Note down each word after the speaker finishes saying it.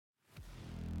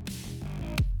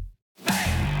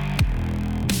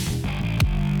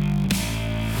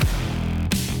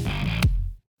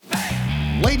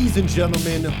Ladies and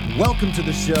gentlemen, welcome to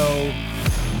the show.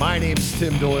 My name is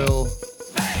Tim Doyle,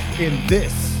 and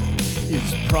this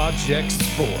is Project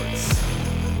Sports.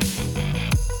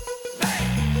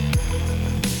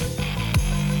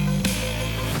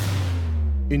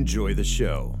 Enjoy the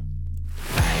show.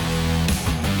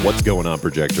 What's going on,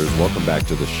 projectors? Welcome back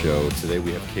to the show. Today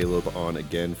we have Caleb on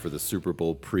again for the Super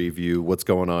Bowl preview. What's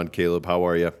going on, Caleb? How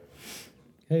are you?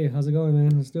 Hey, how's it going,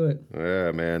 man? Let's do it.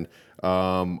 Yeah, man.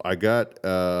 I got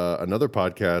another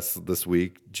podcast this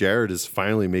week. Jared is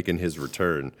finally making his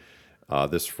return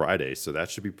this Friday, so that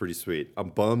should be pretty sweet. I'm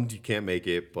bummed you can't make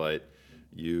it, but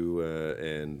you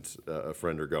and a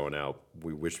friend are going out.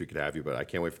 We wish we could have you, but I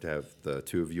can't wait to have the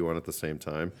two of you on at the same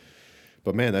time.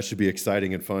 But man, that should be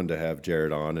exciting and fun to have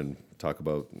Jared on and talk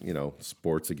about,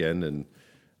 sports again and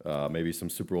maybe some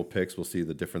Super Bowl picks. We'll see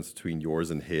the difference between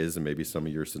yours and his and maybe some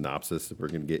of your synopsis. We're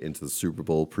going to get into the Super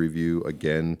Bowl preview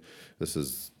again. This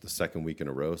is the second week in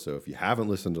a row. So if you haven't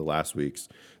listened to last week's,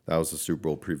 that was the Super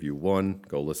Bowl preview 1.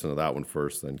 Go listen to that one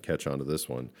first, then catch on to this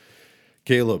one.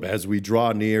 Caleb, as we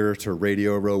draw near to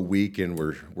Radio Row week and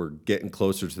we're getting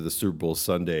closer to the Super Bowl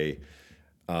Sunday,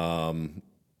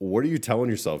 what are you telling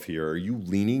yourself here? Are you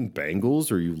leaning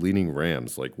Bengals or are you leaning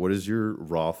Rams? Like, what is your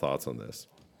raw thoughts on this?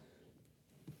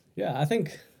 Yeah, I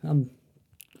think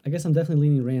I guess I'm definitely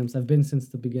leaning Rams. I've been since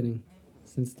the beginning,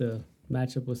 since the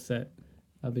matchup was set.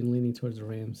 I've been leaning towards the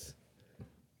Rams.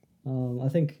 I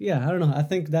think, I don't know. I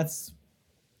think that's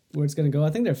where it's gonna go. I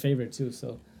think they're favorite too,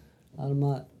 so I'm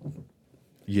not.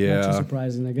 Not too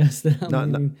surprising, I guess, that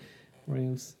I'm leaning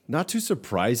Rams. Not too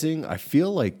surprising. I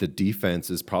feel like the defense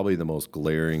is probably the most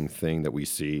glaring thing that we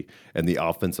see, and the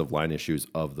offensive line issues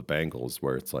of the Bengals,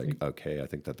 where it's like, okay, I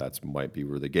think that's might be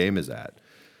where the game is at.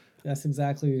 That's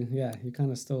exactly, you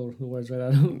kind of stole the words right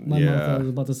out of my mouth. I was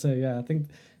about to say, I think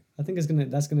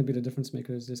that's gonna be the difference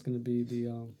maker. It's just gonna be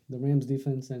the Rams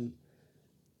defense, and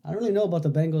I don't really know about the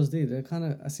Bengals D. They're kind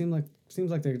of seems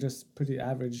like they're just pretty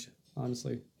average,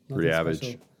 honestly. Pretty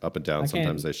average, up and down.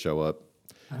 Sometimes they show up.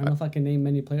 I don't know if I can name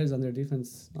many players on their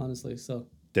defense, honestly. So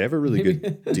they have a really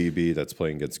good DB that's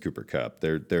playing against Cooper Kupp.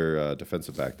 Their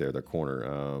defensive back there, their corner.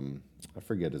 I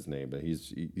forget his name, but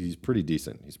he's pretty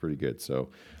decent. He's pretty good. So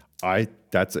I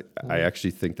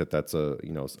actually think that's a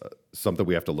something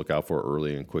we have to look out for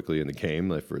early and quickly in the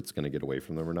game if it's going to get away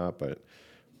from them or not. But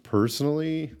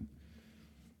personally,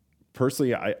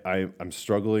 I'm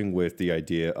struggling with the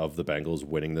idea of the Bengals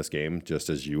winning this game, just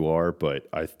as you are. But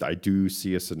I do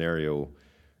see a scenario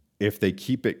if they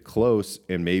keep it close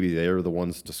and maybe they're the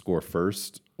ones to score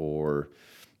first, or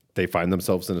they find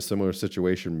themselves in a similar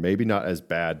situation. Maybe not as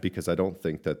bad, because I don't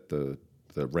think that the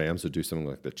Rams would do something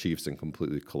like the Chiefs and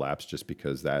completely collapse, just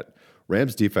because that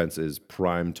Rams defense is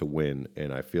primed to win.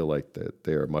 And I feel like that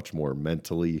they are much more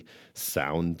mentally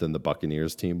sound than the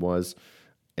Buccaneers team was.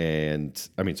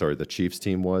 The Chiefs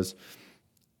team was,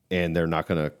 and they're not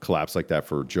going to collapse like that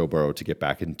for Joe Burrow to get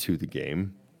back into the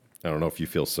game. I don't know if you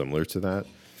feel similar to that.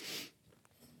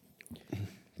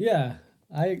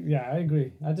 I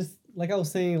agree. I just, like I was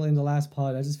saying in the last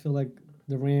pod, I just feel like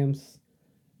the Rams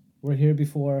were here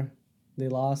before. They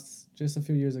lost just a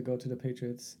few years ago to the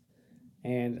Patriots,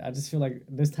 and I just feel like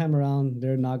this time around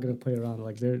they're not going to play around.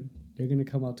 Like they're going to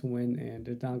come out to win, and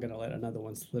they're not going to let another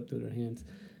one slip through their hands.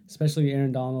 Especially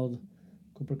Aaron Donald,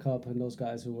 Cooper Kupp, and those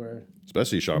guys who were...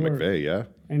 Especially Sean McVay, yeah.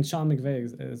 And Sean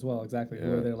McVay as well, exactly, who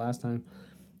were there last time.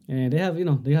 And they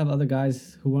have other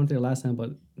guys who weren't there last time,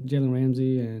 but Jalen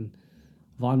Ramsey and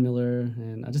Von Miller,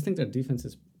 and I just think their defense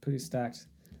is pretty stacked.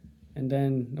 And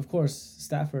then, of course,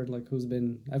 Stafford,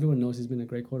 everyone knows he's been a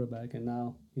great quarterback, and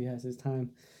now he has his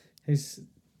time. His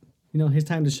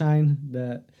time to shine,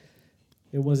 that...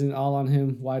 It wasn't all on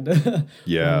him. Why the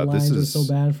lines were so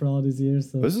bad for all these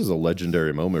years. So. This is a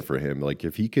legendary moment for him. Like,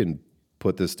 if he can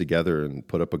put this together and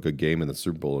put up a good game in the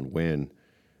Super Bowl and win,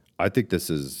 I think this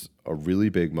is a really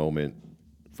big moment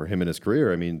for him in his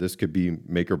career. I mean, this could be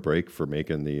make or break for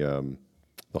making the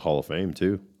Hall of Fame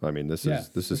too. I mean, this is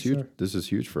huge. Sure. This is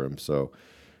huge for him. So,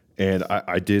 and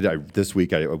this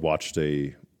week I watched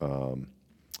a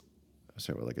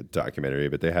documentary,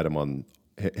 but they had him on.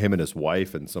 Him and his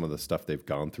wife and some of the stuff they've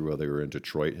gone through while they were in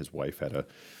Detroit. His wife had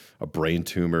a brain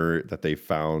tumor that they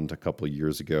found a couple of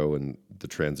years ago, and the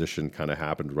transition kind of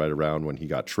happened right around when he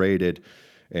got traded,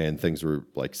 and things were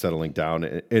like settling down.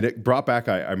 And it brought back,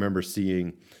 I remember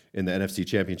seeing in the NFC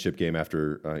Championship game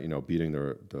after beating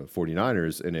the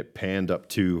 49ers, and it panned up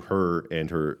to her and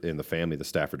the family, the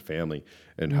Stafford family,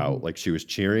 and how like she was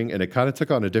cheering, and it kind of took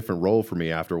on a different role for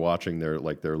me after watching their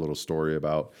little story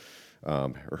about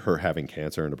her having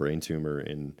cancer and a brain tumor,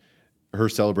 and her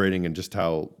celebrating and just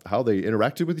how they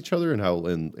interacted with each other and how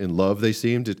in love they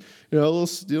seemed. It, a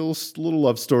little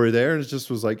love story there, and it just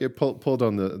was like it pulled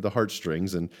on the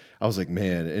heartstrings. And I was like,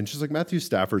 man. And she's like, Matthew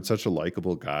Stafford's such a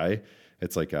likable guy.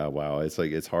 It's like, wow. It's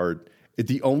like it's hard.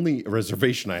 The only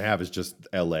reservation I have is just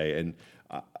L.A. And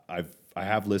I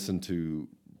have listened to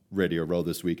Radio Row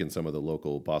this week and some of the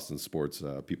local Boston sports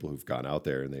people who've gone out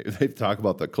there, and they talk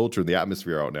about the culture and the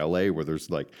atmosphere out in LA, where there's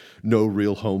like no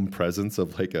real home presence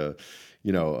of like a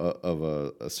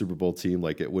Super Bowl team.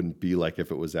 Like it wouldn't be like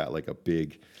if it was at like a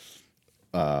big,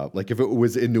 like if it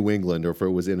was in New England or if it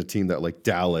was in a team that like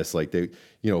Dallas, like they,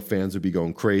 fans would be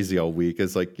going crazy all week.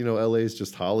 It's like, LA is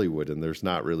just Hollywood and there's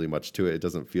not really much to it. It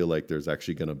doesn't feel like there's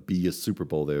actually going to be a Super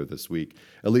Bowl there this week.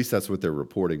 At least that's what they're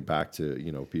reporting back to,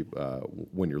 people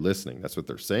when you're listening. That's what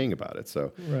they're saying about it.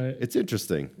 So right. It's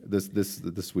interesting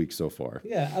this week so far.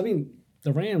 Yeah, I mean,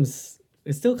 the Rams,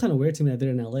 it's still kind of weird to me that they're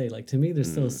in LA. Like to me, they're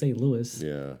still St. Louis.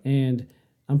 Yeah. And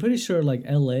I'm pretty sure like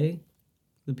LA,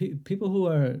 the people who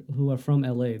are from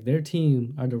LA, their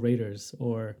team are the Raiders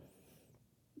or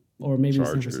maybe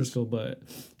Chargers. San Francisco, but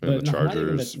the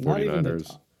Chargers, not even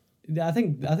 49ers.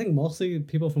 I think mostly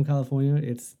people from California,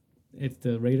 it's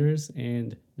the Raiders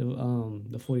and the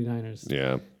 49ers.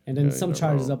 Yeah. And then some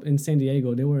Chargers wrong. up in San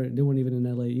Diego. They weren't even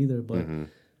in LA either, but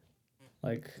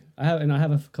like I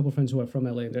have a couple friends who are from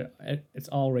LA. It's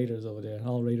all Raiders over there.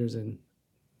 All Raiders and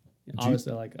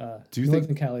obviously do you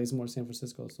Northern Cali is more San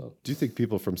Francisco. So do you think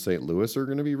people from St. Louis are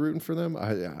going to be rooting for them?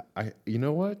 I you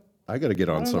know what? I got to get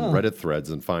on some Reddit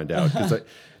threads and find out because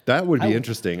that would be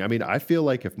interesting. I mean, I feel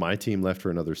like if my team left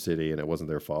for another city and it wasn't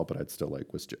their fault, but I'd still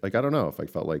like I don't know if I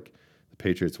felt like the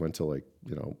Patriots went to like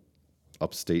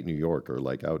upstate New York or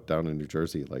like out down in New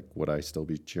Jersey, like would I still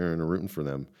be cheering or rooting for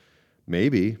them?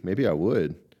 Maybe I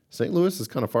would. St. Louis is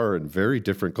kind of far and very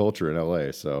different culture in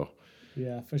LA, so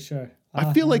yeah, for sure.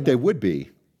 I feel like they would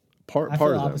be part of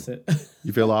them. Opposite.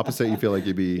 You feel opposite. You feel like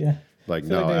you'd be like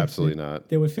no, like absolutely not.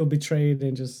 They would feel betrayed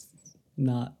and just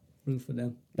not root for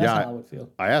them. That's how I would feel.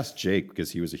 I asked Jake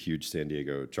because he was a huge San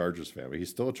Diego Chargers fan, but he's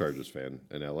still a Chargers fan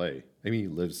in LA. I mean,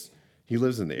 he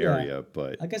lives in the area,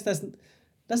 but I guess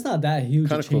that's not that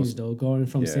huge a change close. Though, going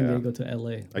from San Diego to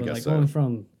LA. But I guess like going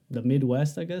from the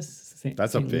Midwest, I guess.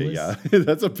 That's St. a big, Louis.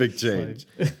 that's a big change.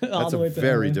 That's a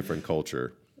very different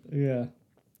culture. Yeah.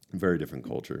 Very different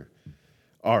culture.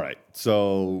 All right,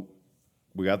 so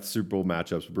we got the Super Bowl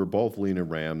matchups. We're both leaning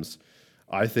Rams.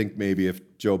 I think maybe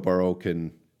if Joe Burrow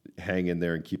can hang in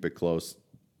there and keep it close,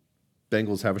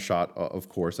 Bengals have a shot, of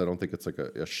course. I don't think it's like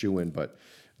a shoo-in, but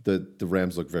the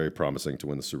Rams look very promising to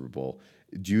win the Super Bowl.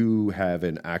 Do you have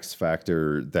an X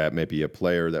factor that may be a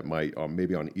player that might,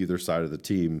 maybe on either side of the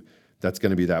team, that's going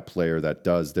to be that player that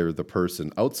they're the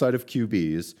person outside of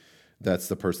QBs, that's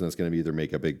the person that's going to either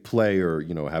make a big play or,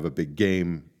 have a big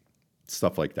game,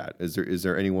 stuff like that. Is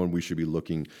there anyone we should be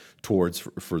looking towards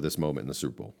for this moment in the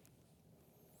Super Bowl?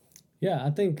 Yeah,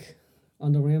 I think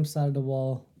on the Rams side of the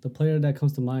ball, the player that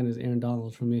comes to mind is Aaron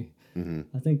Donald for me.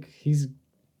 I think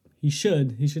he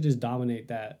should just dominate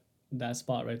that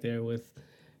spot right there with,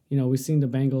 we've seen the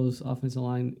Bengals offensive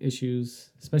line issues,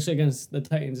 especially against the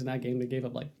Titans in that game. They gave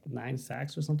up like 9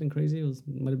 sacks or something crazy.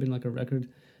 Might have been like a record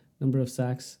number of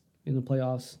sacks in the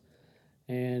playoffs.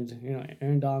 And,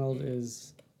 Aaron Donald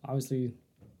is obviously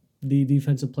the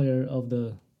defensive player of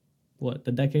the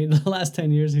decade, the last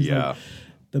 10 years. He's like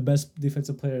the best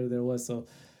defensive player there was. So,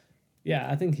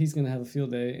 yeah, I think he's going to have a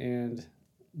field day, and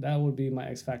that would be my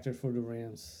X factor for the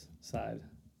Rams side.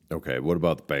 Okay, what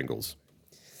about the Bengals?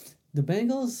 The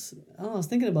Bengals, I was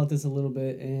thinking about this a little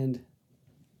bit, and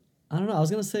I don't know. I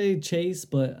was going to say Chase,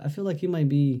 but I feel like he might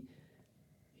be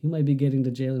getting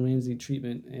the Jalen Ramsey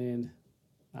treatment, and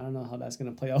I don't know how that's going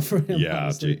to play out for him. Yeah,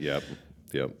 honestly. yep.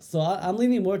 So I'm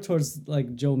leaning more towards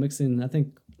like Joe Mixon. I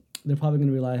think they're probably going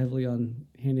to rely heavily on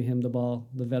handing him the ball,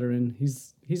 the veteran.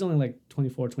 He's only like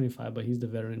 24, 25, but he's the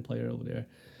veteran player over there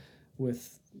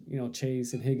with,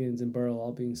 Chase and Higgins and Burrow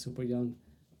all being super young,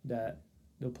 that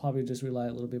they'll probably just rely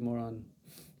a little bit more on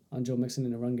Joe Mixon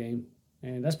in the run game.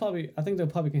 And I think they'll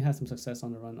probably can have some success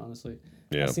on the run, honestly.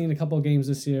 Yeah. I've seen a couple of games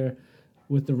this year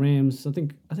with the Rams. I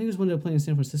think it was when they were playing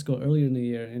San Francisco earlier in the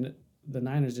year, and the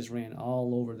Niners just ran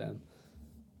all over them.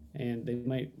 And they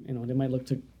might look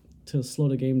to slow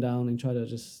the game down and try to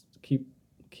just keep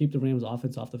the Rams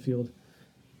offense off the field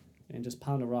and just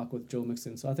pound the rock with Joe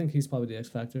Mixon. So I think he's probably the X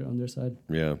factor on their side.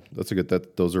 Yeah, that's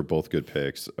those are both good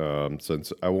picks.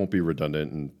 Since I won't be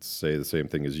redundant and say the same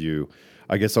thing as you,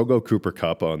 I guess I'll go Cooper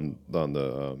Kupp on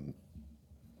the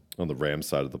Rams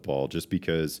side of the ball, just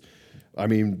because,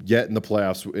 yet in the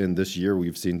playoffs in this year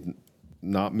we've seen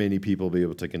not many people will be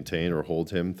able to contain or hold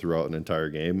him throughout an entire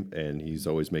game, and he's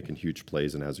always making huge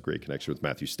plays and has a great connection with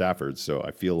Matthew Stafford. So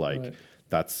I feel like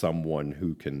that's someone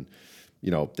who can,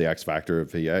 the X factor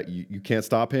of you can't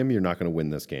stop him, you're not going to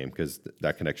win this game because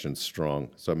that connection's strong.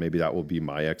 So maybe that will be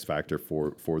my X factor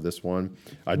for this one.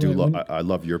 I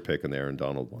love your pick on the Aaron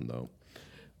Donald one though.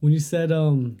 When you said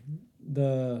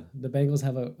the Bengals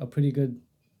have a pretty good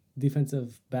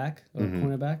defensive back or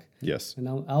cornerback. Yes. And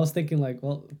I was thinking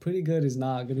pretty good is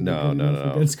not going to be good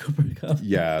no. against Cooper Kupp.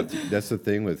 Yeah, that's the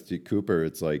thing with Cooper.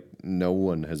 It's like no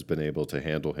one has been able to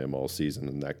handle him all season,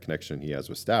 and that connection he has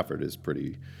with Stafford is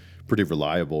pretty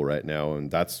reliable right now.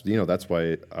 And that's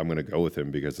why I'm going to go with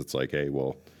him, because it's like, hey,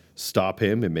 well, stop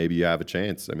him and maybe you have a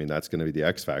chance. I mean, that's going to be the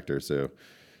X factor. So,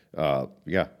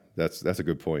 that's a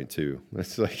good point too.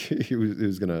 It's like he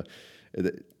was going to.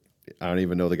 I don't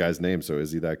even know the guy's name, so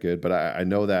is he that good? But I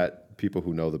know that people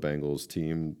who know the Bengals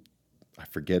team, I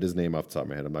forget his name off the top of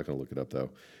my head. I'm not going to look it up,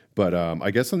 though. But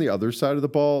I guess on the other side of the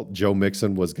ball, Joe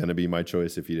Mixon was going to be my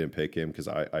choice if you didn't pick him, because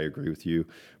I agree with you.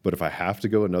 But if I have to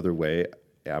go another way,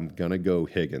 I'm going to go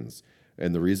Higgins.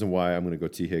 And the reason why I'm going to go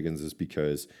T. Higgins is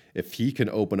because if he can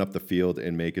open up the field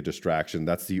and make a distraction,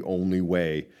 that's the only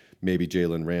way maybe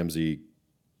Jalen Ramsey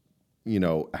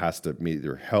has to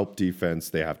either help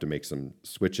defense. They have to make some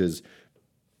switches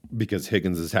because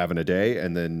Higgins is having a day,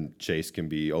 and then Chase can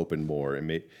be open more.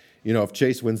 And if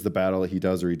Chase wins the battle, he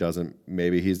does or he doesn't,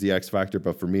 maybe he's the X factor.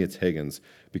 But for me, it's Higgins,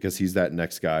 because he's that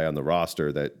next guy on the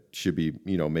roster that should be,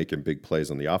 making big plays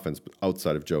on the offense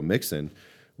outside of Joe Mixon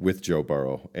with Joe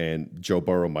Burrow. And Joe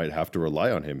Burrow might have to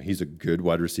rely on him. He's a good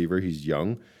wide receiver. He's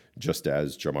young, just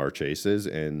as Jamar Chase is,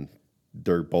 and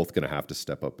they're both going to have to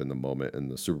step up in the moment in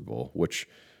the Super Bowl, which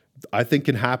I think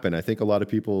can happen. I think a lot of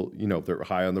people, they're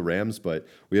high on the Rams, but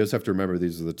we also have to remember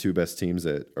these are the two best teams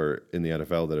that are in the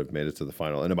NFL that have made it to the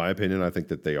final. And in my opinion, I think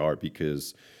that they are,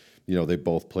 because, they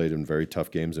both played in very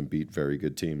tough games and beat very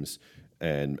good teams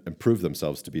and proved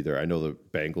themselves to be there. I know the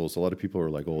Bengals, a lot of people are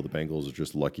like, oh, the Bengals are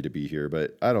just lucky to be here,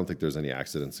 but I don't think there's any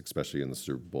accidents, especially in the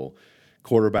Super Bowl.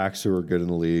 Quarterbacks who are good in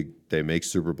the league, they make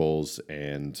Super Bowls,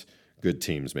 and good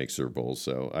teams make Super Bowls.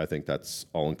 So I think that's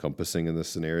all-encompassing in this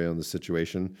scenario, in this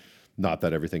situation. Not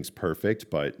that everything's perfect,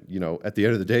 but, at the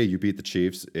end of the day, you beat the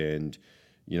Chiefs and,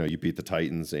 you beat the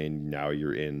Titans, and now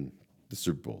you're in the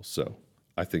Super Bowl. So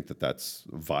I think that that's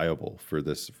viable for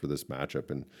this matchup.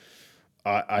 And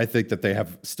I think that they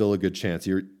have still a good chance.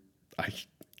 He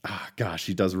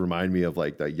does remind me of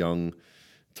like that young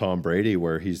Tom Brady,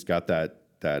 where he's got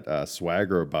that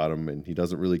swagger about him, and he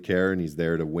doesn't really care, and he's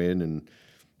there to win. And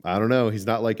I don't know. He's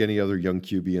not like any other young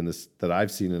QB in this that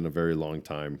I've seen in a very long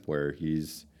time, where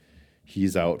he's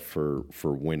out for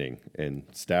winning. And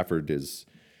Stafford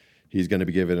he's going to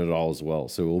be giving it all as well.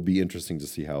 So it will be interesting to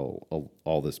see how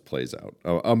all this plays out.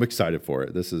 I'm excited for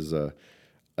it. This is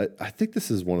I think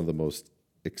this is one of the most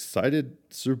excited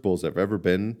Super Bowls I've ever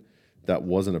been that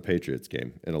wasn't a Patriots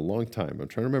game in a long time. I'm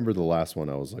trying to remember the last one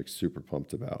I was like super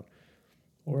pumped about.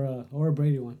 Or a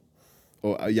Brady one.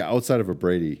 Oh yeah, outside of a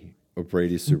Brady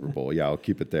Super Bowl. Yeah, I'll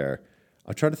keep it there.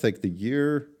 I'll try to think the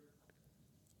year.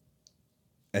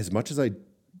 As much as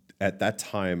at that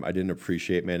time, I didn't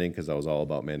appreciate Manning because I was all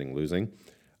about Manning losing.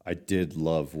 I did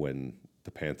love when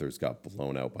the Panthers got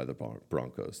blown out by the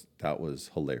Broncos. That was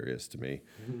hilarious to me.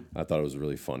 Mm-hmm. I thought it was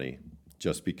really funny,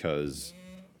 just because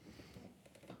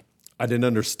I didn't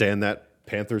understand that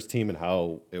Panthers team and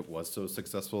how it was so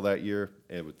successful that year.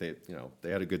 And they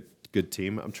had a good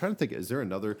team. I'm trying to think,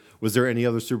 was there any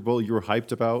other Super Bowl you were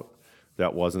hyped about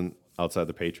that wasn't outside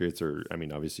the Patriots? Or, I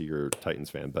mean, obviously you're a Titans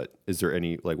fan, but is there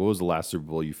any, what was the last Super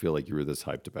Bowl you feel like you were this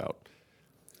hyped about?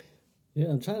 Yeah,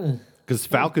 I'm trying to. Because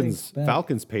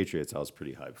Falcons Patriots I was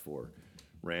pretty hyped for.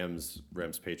 Rams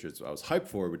Patriots I was hyped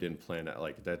for, but didn't plan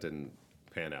out, that didn't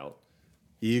pan out.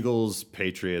 Eagles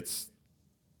Patriots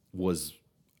was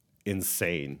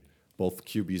insane. Both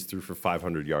QBs threw for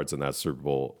 500 yards in that Super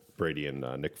Bowl, Brady and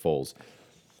Nick Foles.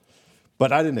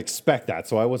 But I didn't expect that,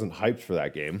 so I wasn't hyped for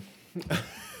that game.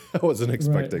 I wasn't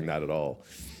expecting that at all.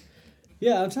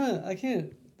 Yeah, I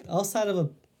can't, outside of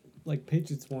a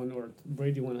Patriots one or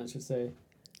Brady one, I should say.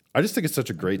 I just think it's such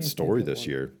a great story this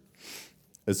year.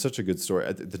 It's such a good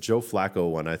story. The Joe Flacco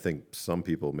one, I think some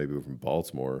people, maybe from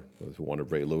Baltimore, who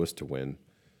wanted Ray Lewis to win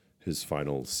his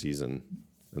final season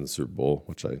in the Super Bowl,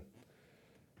 which I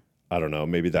don't know.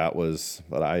 Maybe that was,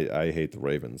 but I hate the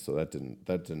Ravens, so that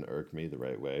didn't irk me the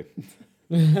right way.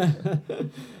 Yeah,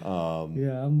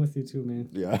 I'm with you too, man.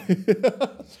 Yeah.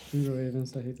 Screw the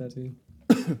Ravens. I hate that team.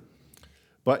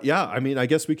 But yeah, I mean, I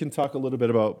guess we can talk a little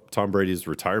bit about Tom Brady's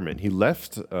retirement. He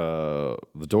left the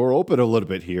door open a little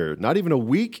bit here. Not even a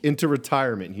week into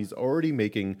retirement, he's already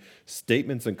making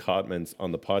statements and comments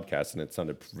on the podcast, and it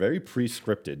sounded very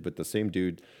pre-scripted. But the same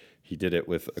dude, he did it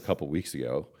with a couple weeks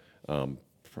ago,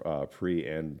 pre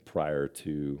and post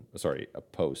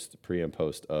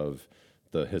of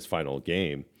his final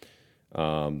game.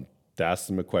 They asked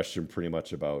him a question pretty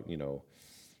much about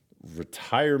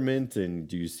retirement, and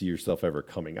do you see yourself ever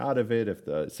coming out of it if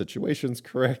the situation's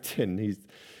correct? And his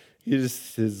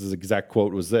exact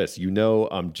quote was this: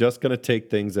 I'm just going to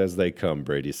take things as they come,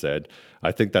 Brady said.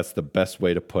 I think that's the best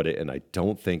way to put it, and I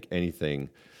don't think anything,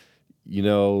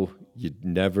 you'd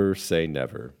never say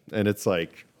never. And it's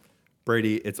like,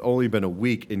 Brady, it's only been a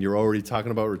week and you're already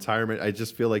talking about retirement. I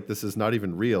just feel like this is not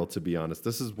even real, to be honest.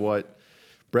 This is what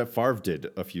Brett Favre did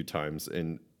a few times,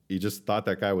 and he just thought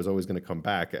that guy was always going to come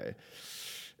back.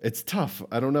 It's tough.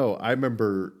 I don't know. I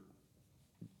remember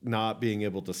not being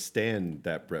able to stand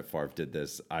that Brett Favre did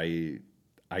this. I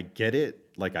get it.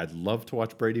 Like, I'd love to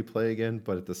watch Brady play again,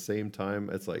 but at the same time,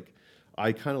 it's like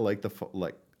I kind of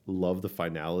love the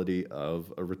finality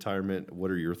of a retirement. What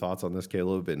are your thoughts on this,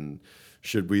 Caleb? And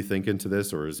should we think into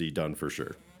this, or is he done for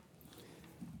sure?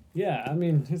 Yeah, I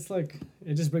mean, it's like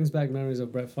it just brings back memories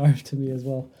of Brett Favre to me as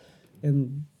well,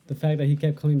 and the fact that he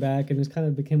kept coming back, and it kind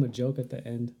of became a joke at the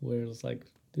end where it was like,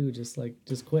 dude, just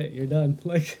quit, you're done.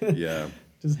 Like, yeah,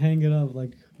 just hang it up.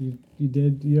 Like,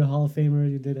 you're a Hall of Famer,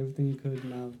 you did everything you could.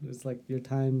 Now it's like your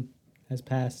time has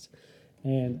passed,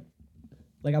 and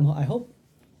like I hope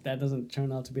that doesn't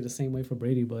turn out to be the same way for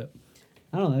Brady. But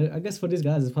I don't know. I guess for these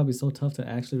guys, it's probably so tough to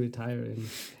actually retire and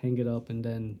hang it up, and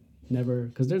then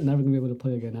because they're never gonna be able to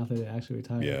play again after they actually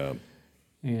retire. Yeah,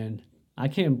 and I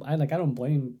don't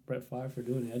blame Brett Favre for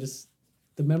doing it.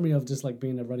 The memory of just like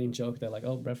being a running joke that like,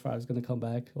 oh, Brett Favre's gonna come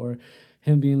back, or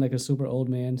him being like a super old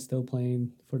man still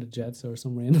playing for the Jets or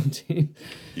some random team.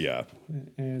 Yeah.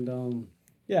 And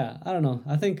yeah, I don't know.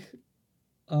 I think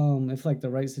if like the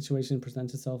right situation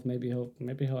presents itself, maybe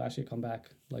he'll actually come back.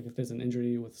 Like if there's an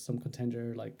injury with some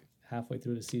contender like halfway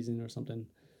through the season or something,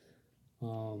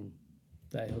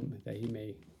 that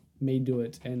he may do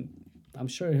it. And I'm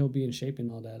sure he'll be in shape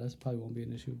and all that. That's probably won't be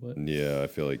an issue. But yeah, I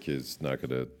feel like he's not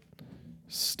going to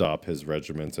stop his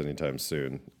regiments anytime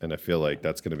soon. And I feel like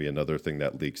that's going to be another thing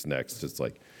that leaks next. It's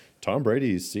like Tom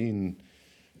Brady's seen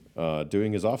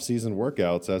doing his off-season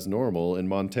workouts as normal in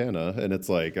Montana. And it's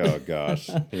like, oh, gosh,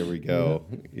 here we go.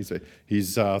 Yeah.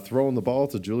 He's throwing the ball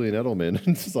to Julian Edelman.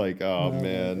 It's like, oh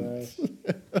man.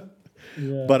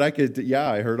 Yeah. But I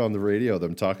heard on the radio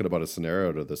them talking about a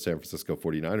scenario to the San Francisco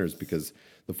 49ers, because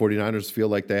the 49ers feel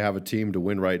like they have a team to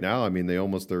win right now. I mean,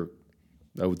 they're,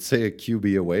 I would say, a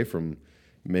QB away from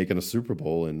making a Super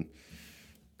Bowl. And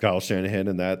Kyle Shanahan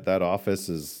and that office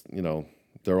is,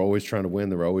 they're always trying to win.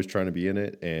 They're always trying to be in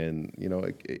it. And,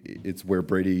 it's where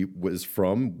Brady was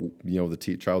from,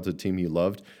 the childhood team he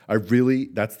loved.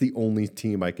 That's the only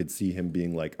team I could see him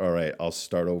being like, all right, I'll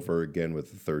start over again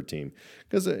with the third team.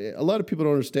 Because a lot of people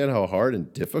don't understand how hard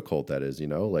and difficult that is,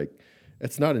 Like,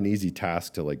 it's not an easy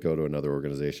task to, like, go to another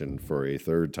organization for a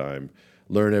third time,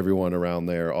 learn everyone around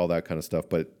there, all that kind of stuff.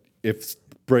 But if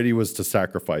Brady was to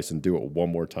sacrifice and do it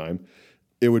one more time,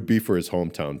 it would be for his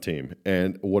hometown team.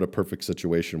 And what a perfect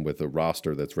situation with a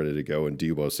roster that's ready to go, and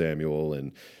Deebo Samuel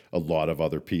and a lot of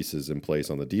other pieces in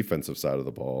place on the defensive side of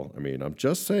the ball. I mean, I'm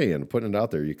just saying, putting it out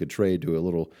there, you could do a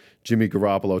little Jimmy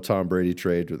Garoppolo, Tom Brady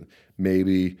trade.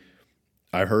 Maybe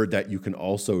I heard that you can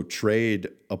also trade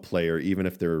a player even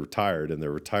if they're retired and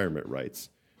their retirement rights.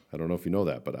 I don't know if you know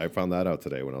that, but I found that out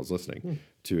today when I was listening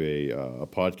to a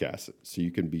podcast. So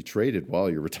you can be traded while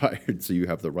you're retired, so you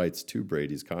have the rights to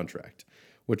Brady's contract,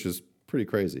 which is pretty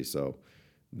crazy. So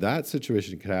that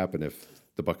situation could happen if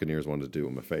the Buccaneers wanted to do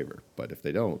him a favor. But if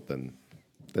they don't, then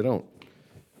they don't.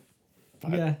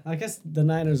 Yeah, I guess the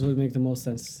Niners would make the most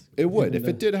sense. It would. If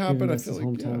it did happen, I feel like,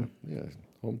 hometown. Yeah,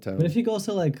 hometown. But if he goes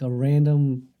to, like, a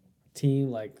random team,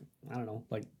 like, I don't know,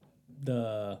 like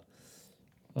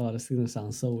this is going to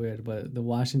sound so weird, but the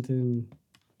Washington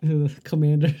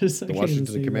Commanders. The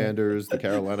Washington Commanders, the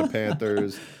Carolina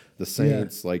Panthers, the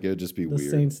Saints, like, it would just be weird. The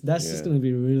Saints, that's just going to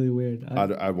be really weird.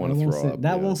 I want to throw up.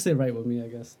 That won't sit right with me, I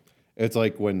guess. It's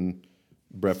like when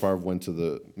Brett Favre went to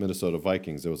the Minnesota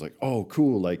Vikings. It was like, oh,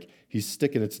 cool. Like, he's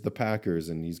sticking it to the Packers,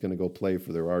 and he's going to go play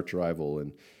for their arch rival.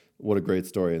 And what a great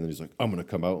story. And then he's like, I'm going to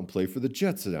come out and play for the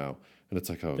Jets now. And it's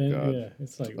like, oh, God. Yeah,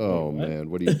 it's like, oh, man,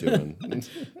 what are you doing?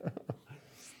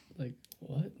 Like,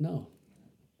 what? No.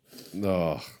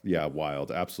 Oh, yeah,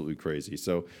 wild. Absolutely crazy.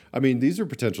 So, I mean, these are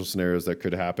potential scenarios that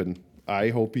could happen. I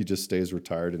hope he just stays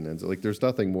retired and ends it. Like, there's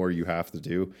nothing more you have to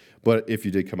do. But if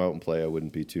you did come out and play, I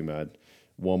wouldn't be too mad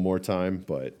one more time.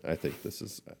 But I think this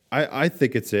is, I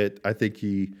think it's it. I think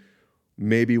he,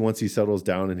 maybe once he settles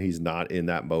down and he's not in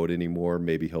that mode anymore,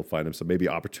 maybe he'll find himself, maybe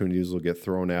opportunities will get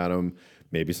thrown at him.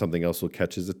 Maybe something else will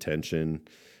catch his attention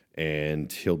and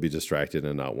he'll be distracted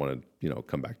and not want to,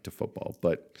 come back to football.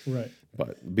 But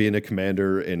being a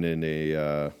commander and in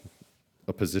a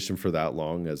position for that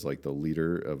long as like the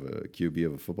leader of a QB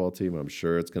of a football team, I'm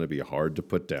sure it's going to be hard to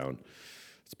put down.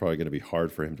 It's probably going to be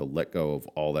hard for him to let go of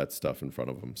all that stuff in front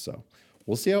of him. So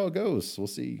we'll see how it goes. We'll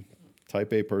see.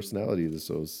 Type A personality,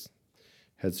 those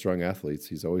headstrong athletes.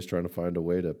 He's always trying to find a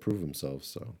way to prove himself.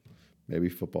 So maybe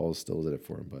football is still in it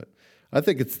for him. But I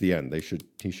think it's the end.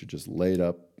 He should just lay it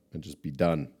up and just be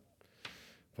done.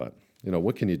 But,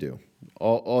 what can you do?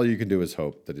 All you can do is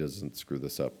hope that he doesn't screw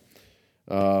this up.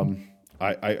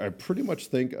 I pretty much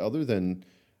think, other than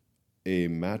a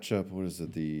matchup, what is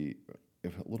it, a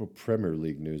little Premier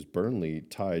League news, Burnley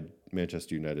tied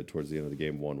Manchester United towards the end of the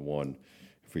game 1-1.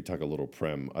 If we talk a little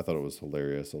Prem, I thought it was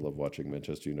hilarious. I love watching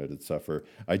Manchester United suffer.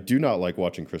 I do not like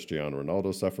watching Cristiano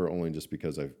Ronaldo suffer, only just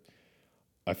because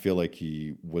I feel like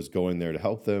he was going there to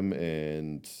help them,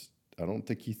 and I don't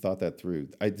think he thought that through.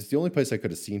 It's the only place I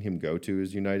could have seen him go to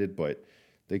is United, but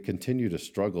they continue to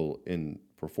struggle in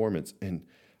performance. And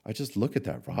I just look at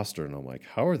that roster and I'm like,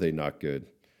 how are they not good?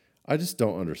 I just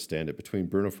don't understand it. Between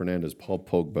Bruno Fernandes, Paul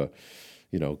Pogba,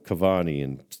 Cavani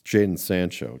and Jadon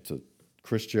Sancho to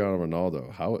Cristiano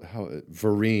Ronaldo, how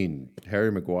Varane,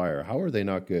 Harry Maguire, how are they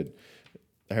not good?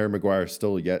 Harry Maguire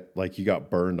still yet, like, he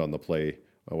got burned on the play.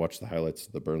 I watched the highlights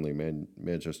of the Burnley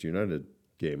Manchester United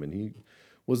game, and he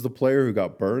was the player who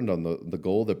got burned on the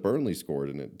goal that Burnley scored,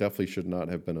 and it definitely should not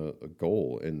have been a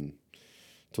goal. And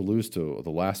to lose to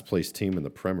the last place team in the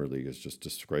Premier League is just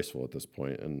disgraceful at this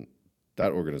point, and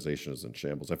that organization is in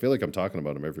shambles. I feel like I'm talking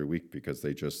about them every week because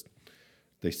they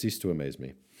cease to amaze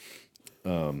me.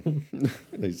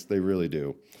 They really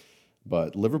do.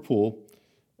 But Liverpool,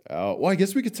 I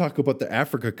guess we could talk about the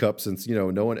Africa Cup, since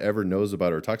no one ever knows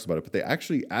about it or talks about it, but they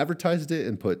actually advertised it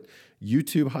and put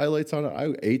YouTube highlights on it.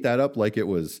 I ate that up like it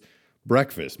was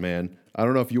breakfast, man. I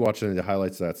don't know if you watched any of the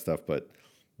highlights of that stuff, but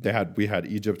we had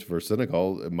Egypt versus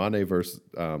Senegal, Mane versus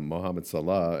Mohamed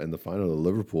Salah in the final of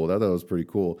Liverpool. That was pretty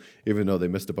cool. Even though they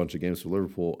missed a bunch of games for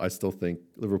Liverpool, I still think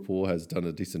Liverpool has done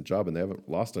a decent job, and they haven't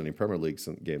lost any Premier League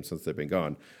games since they've been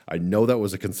gone. I know that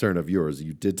was a concern of yours.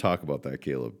 You did talk about that,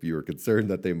 Caleb. You were concerned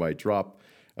that they might drop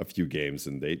a few games,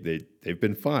 and they've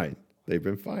been fine. They've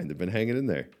been fine. They've been hanging in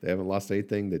there. They haven't lost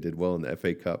anything. They did well in the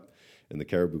FA Cup and the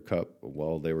Carabao Cup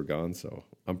while they were gone, so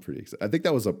I'm pretty excited. I think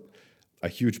that was a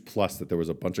huge plus, that there was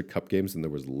a bunch of cup games and there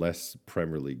was less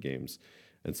Premier League games.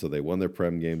 And so they won their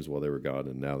Prem games while they were gone,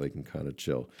 and now they can kind of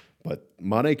chill. But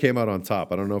Mane came out on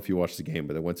top. I don't know if you watched the game,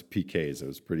 but it went to PKs. It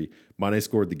was pretty. Mane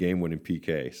scored the game-winning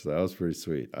PK, so that was pretty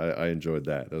sweet. I enjoyed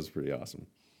that. That was pretty awesome.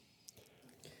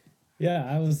 Yeah,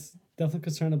 I was definitely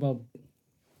concerned about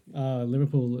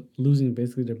Liverpool losing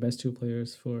basically their best two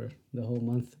players for the whole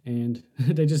month, and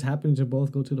they just happened to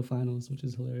both go to the finals, which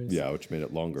is hilarious. Yeah, which made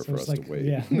it longer for us to wait.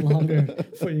 Yeah, longer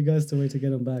for you guys to wait to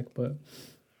get them back. But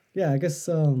yeah, I guess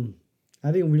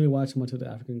I didn't really watch much of the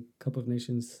African Cup of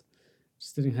Nations.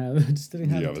 Just didn't have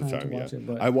the time to watch it.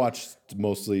 But I watched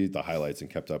mostly the highlights and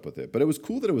kept up with it. But it was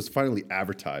cool that it was finally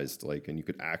advertised, and you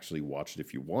could actually watch it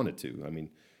if you wanted to. I mean,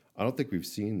 I don't think we've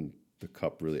seen the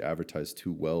Cup really advertised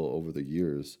too well over the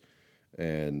years,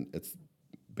 and it's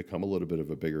become a little bit of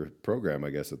a bigger program,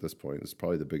 I guess, at this point. It's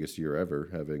probably the biggest year ever,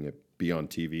 having it be on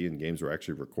TV, and games were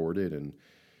actually recorded, and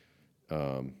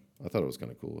I thought it was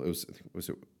kind of cool. Was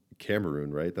it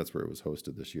Cameroon, right? That's where it was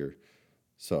hosted this year.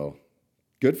 So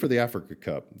good for the Africa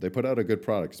Cup. They put out a good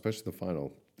product, especially the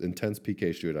final. Intense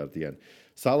PK shootout at the end.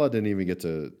 Salah didn't even get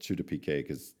to shoot a PK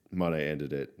because Mane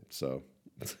ended it, so...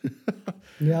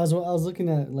 Yeah, I was looking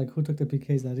at who took the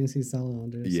PKs. I didn't see Salah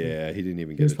on there. Yeah, he didn't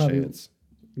even get a chance.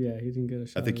 Yeah, he didn't get a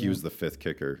shot. I think he was the fifth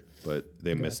kicker, but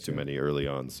they missed too many early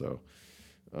on, so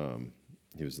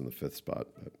he was in the fifth spot.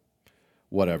 But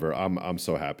whatever, I'm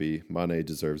so happy. Mane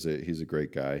deserves it. He's a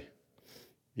great guy.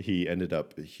 He ended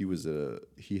up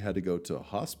he had to go to a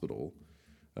hospital.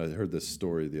 I heard this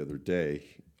story the other day.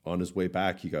 On his way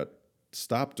back, he got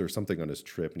stopped or something on his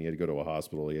trip, and he had to go to a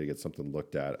hospital. He had to get something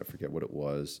looked at. I forget what it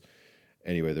was.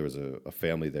 Anyway, there was a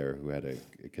family there who had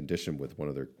a condition with one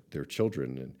of their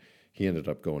children, and he ended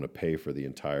up going to pay for the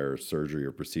entire surgery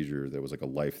or procedure. That was like a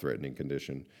life-threatening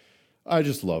condition. I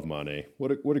just love Mane.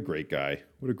 What a great guy.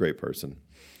 What a great person.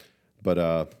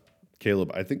 But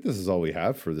Caleb, I think this is all we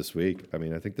have for this week. I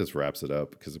mean, I think this wraps it up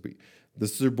because the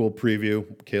Super Bowl preview.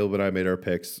 Caleb and I made our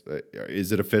picks.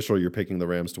 Is it official? You're picking the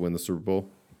Rams to win the Super Bowl?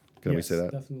 Can we say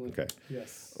that? Definitely. Okay.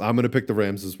 Yes. I'm going to pick the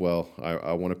Rams as well.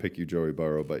 I want to pick you, Joey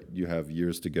Burrow, but you have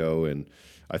years to go, and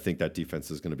I think that defense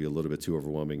is going to be a little bit too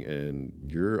overwhelming, and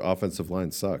your offensive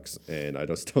line sucks, and I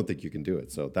just don't think you can do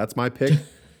it. So that's my pick.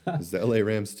 Is the LA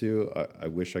Rams too. I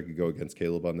wish I could go against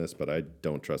Caleb on this, but I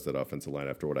don't trust that offensive line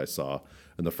after what I saw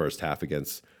in the first half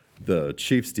against the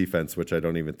Chiefs defense, which I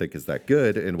don't even think is that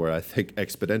good, and where I think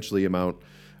exponentially amount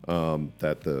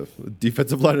that the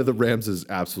defensive line of the Rams is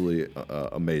absolutely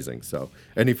amazing. So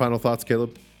any final thoughts,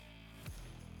 Caleb?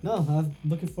 No, I'm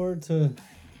looking forward to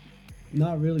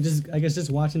not really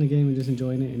just watching the game and just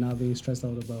enjoying it and not being stressed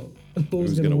out about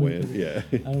who's going to win. Yeah.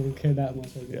 I don't care that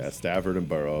much, I guess. Yeah, Stafford and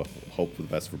Burrow. Hope for the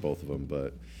best for both of them.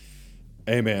 But,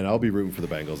 hey, man, I'll be rooting for the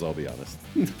Bengals, I'll be honest.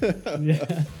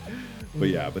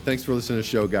 Yeah. But thanks for listening to the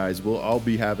show, guys. I'll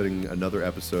be having another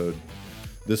episode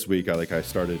this week. I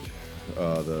started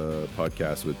the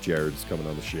podcast with Jared's coming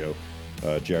on the show.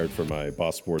 Jared from my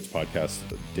Boss Sports podcast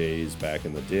days back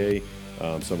in the day.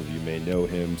 Some of you may know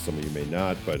him, some of you may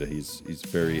not, but he's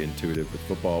very intuitive with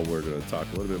football. We're going to talk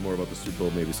a little bit more about the Super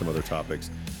Bowl, maybe some other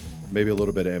topics, maybe a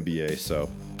little bit of NBA. So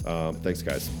thanks,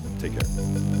 guys. Take care.